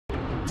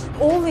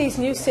all these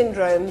new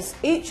syndromes,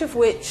 each of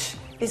which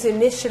is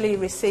initially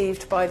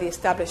received by the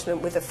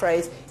establishment with the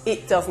phrase,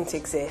 it doesn't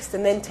exist.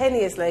 And then 10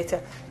 years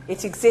later,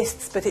 it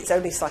exists, but it's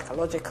only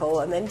psychological.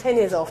 And then 10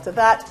 years after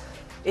that,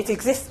 it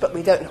exists, but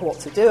we don't know what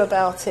to do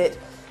about it.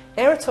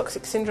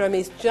 Aerotoxic syndrome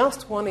is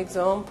just one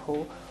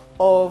example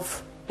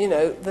of,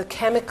 the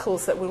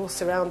chemicals that we're all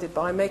surrounded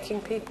by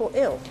making people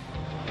ill.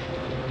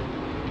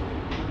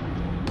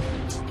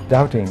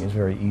 Doubting is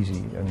very easy,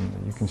 and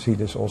you can see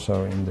this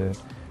also in the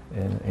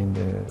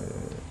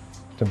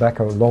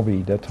tobacco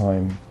lobby that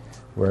time,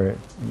 where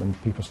when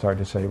people started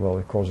to say, well,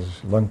 it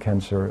causes lung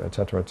cancer,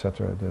 etc.,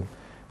 etc.,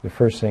 the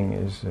first thing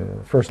is,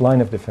 first line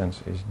of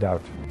defense is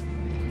doubt.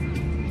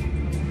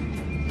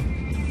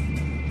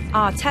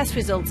 Our test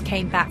results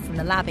came back from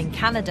the lab in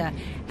Canada,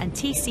 and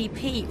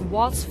TCP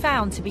was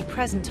found to be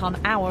present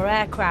on our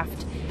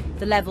aircraft.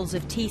 The levels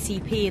of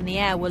TCP in the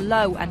air were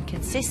low and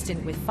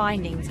consistent with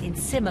findings in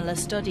similar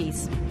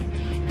studies.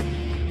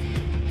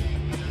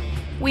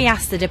 We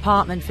asked the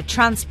Department for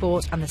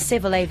Transport and the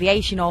Civil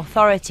Aviation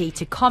Authority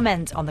to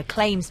comment on the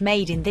claims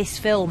made in this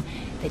film.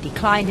 They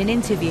declined an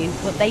interview,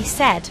 but they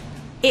said,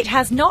 "It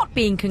has not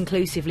been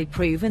conclusively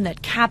proven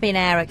that cabin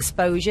air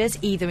exposures,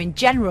 either in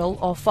general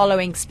or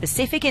following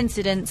specific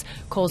incidents,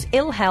 cause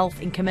ill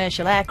health in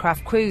commercial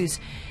aircraft crews.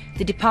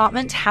 The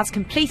department has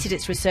completed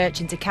its research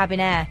into cabin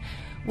air.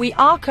 We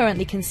are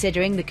currently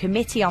considering the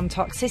Committee on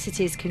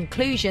Toxicity's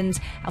conclusions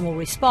and will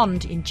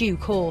respond in due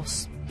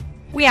course."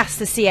 We asked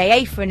the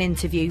CAA for an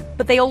interview,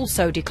 but they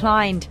also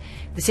declined.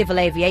 The Civil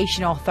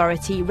Aviation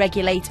Authority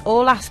regulates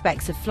all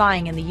aspects of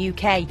flying in the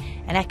UK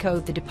and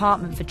echoed the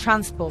Department for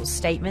Transport's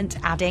statement,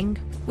 adding,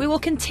 "We will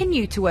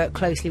continue to work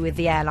closely with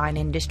the airline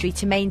industry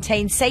to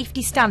maintain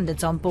safety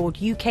standards on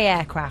board UK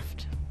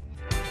aircraft."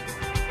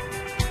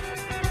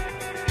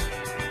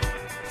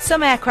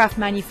 Some aircraft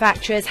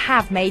manufacturers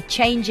have made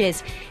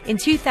changes. In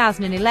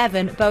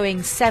 2011,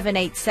 Boeing's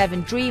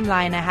 787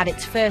 Dreamliner had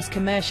its first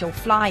commercial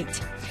flight.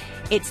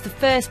 It's the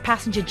first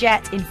passenger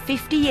jet in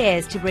 50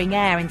 years to bring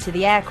air into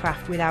the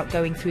aircraft without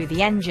going through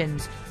the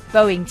engines.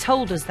 Boeing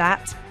told us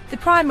that. The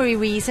primary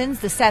reasons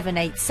the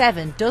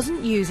 787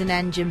 doesn't use an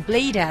engine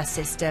bleed air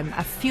system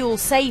are fuel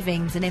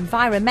savings and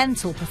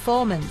environmental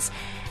performance,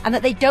 and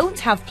that they don't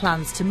have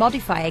plans to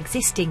modify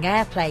existing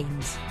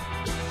airplanes.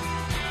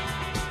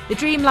 The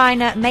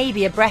Dreamliner may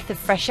be a breath of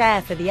fresh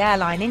air for the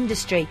airline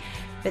industry,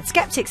 but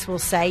sceptics will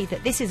say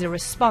that this is a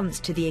response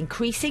to the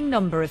increasing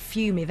number of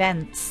fume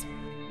events.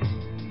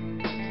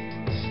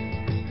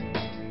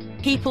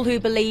 People who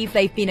believe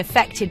they've been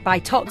affected by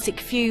toxic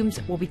fumes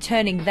will be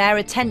turning their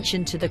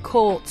attention to the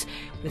courts,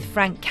 with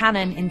Frank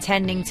Cannon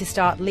intending to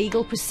start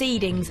legal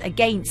proceedings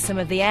against some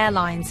of the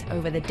airlines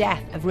over the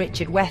death of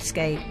Richard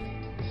Westgate.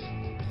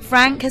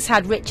 Frank has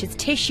had Richard's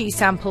tissue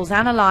samples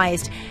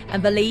analysed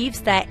and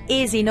believes there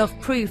is enough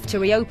proof to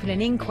reopen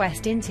an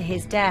inquest into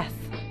his death.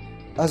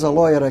 As a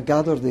lawyer, I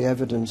gather the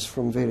evidence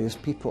from various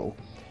people,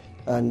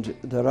 and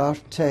there are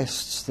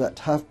tests that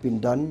have been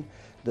done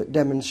that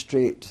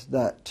demonstrate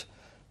that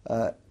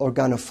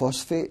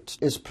organophosphate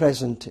is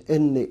present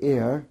in the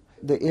air.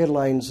 The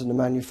airlines and the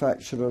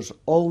manufacturers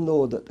all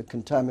know that the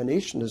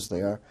contamination is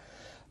there,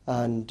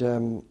 and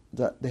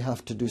that they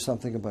have to do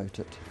something about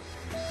it.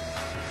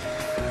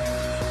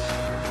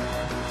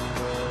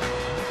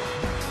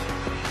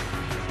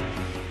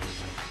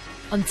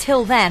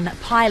 Until then,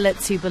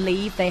 pilots who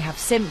believe they have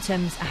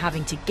symptoms are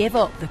having to give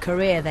up the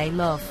career they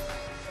love.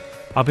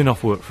 I've been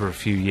off work for a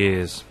few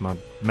years. My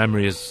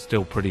memory is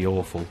still pretty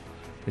awful.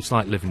 It's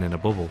like living in a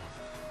bubble.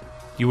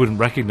 You wouldn't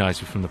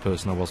recognise me from the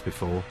person I was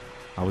before.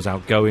 I was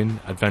outgoing,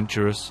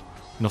 adventurous,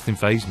 nothing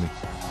fazed me.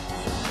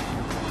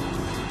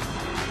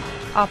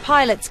 Our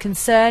pilot's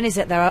concern is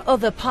that there are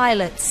other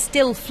pilots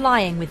still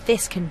flying with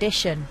this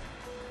condition.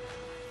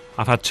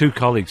 I've had 2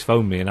 colleagues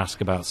phone me and ask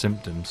about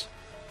symptoms.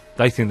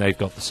 They think they've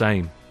got the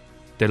same.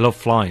 They love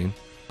flying,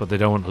 but they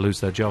don't want to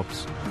lose their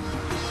jobs.